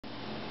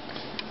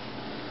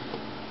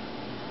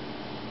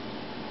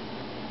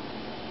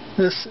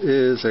This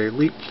is a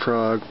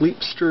LeapFrog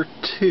Leapster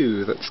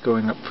 2 that's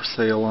going up for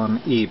sale on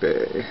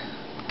eBay.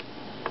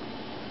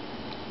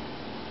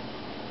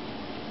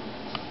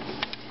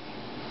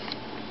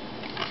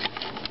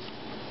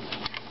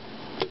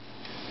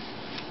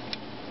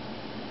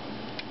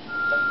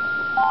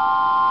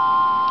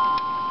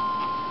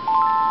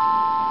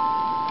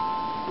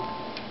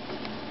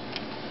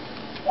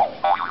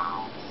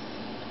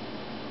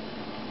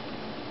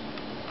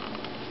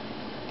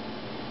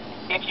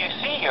 If you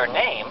see your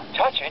name,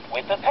 touch it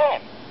with the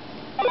pen.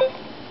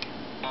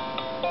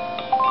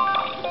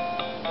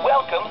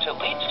 Welcome to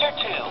Leapster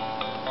 2.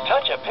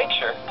 Touch a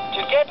picture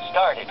to get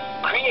started.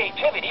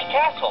 Creativity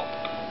Castle.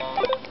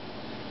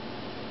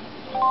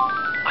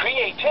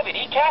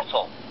 Creativity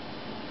Castle.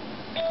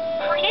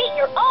 Create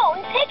your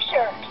own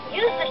picture.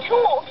 Use the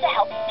tools to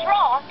help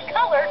draw,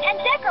 color, and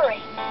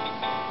decorate.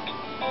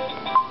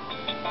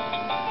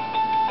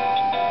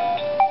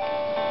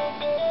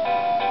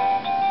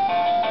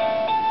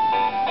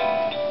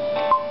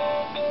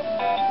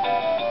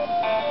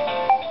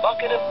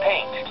 Bucket of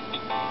paint.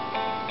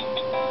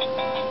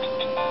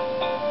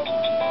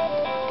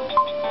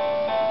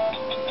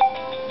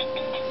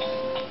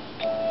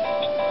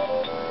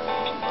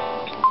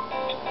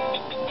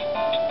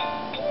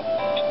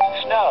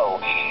 Snow.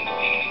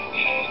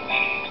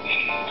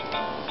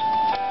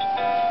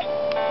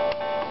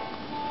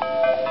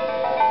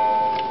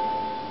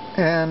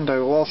 And I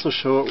will also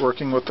show it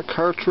working with the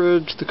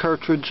cartridge. The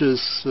cartridge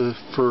is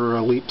for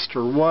a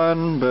Leapster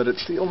 1, but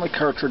it's the only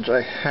cartridge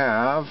I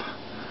have.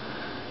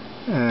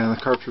 And the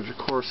cartridge, of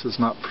course, is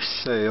not for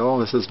sale.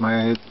 This is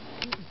my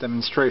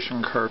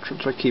demonstration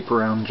cartridge I keep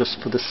around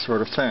just for this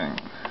sort of thing.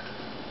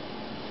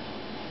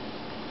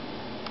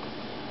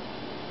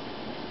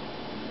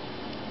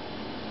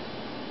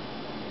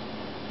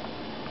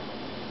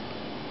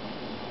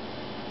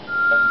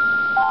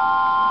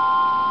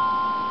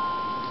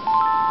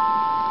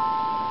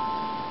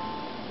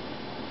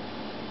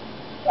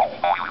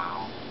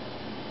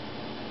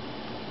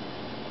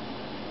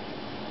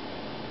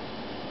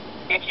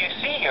 If you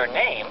see your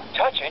name,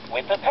 touch it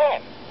with the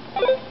pen.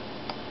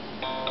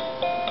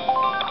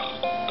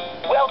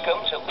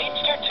 Welcome to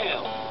Leapster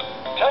 2.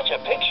 Touch a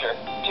picture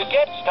to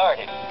get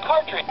started.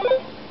 Cartridge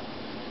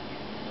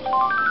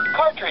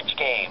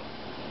game.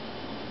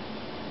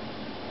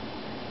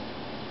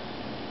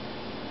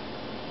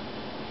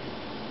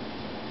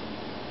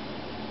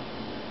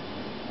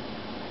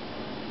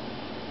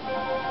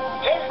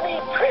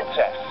 Disney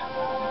Princess.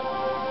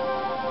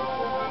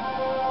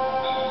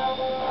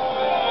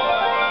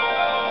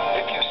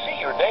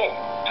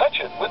 Touch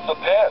it with the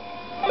pen.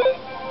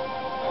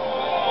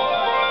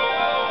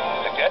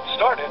 To get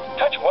started,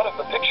 touch one of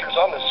the pictures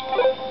on the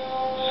screen.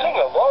 Sing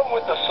along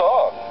with the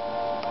song.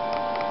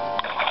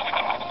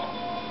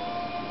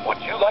 Would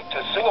you like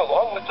to sing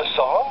along with the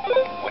song?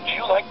 Would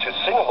you like to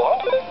sing along?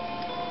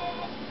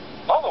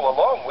 Follow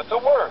along with the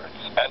words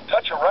and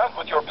touch around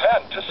with your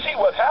pen to see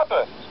what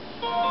happens.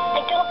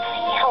 I don't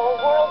see how a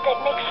world that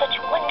makes such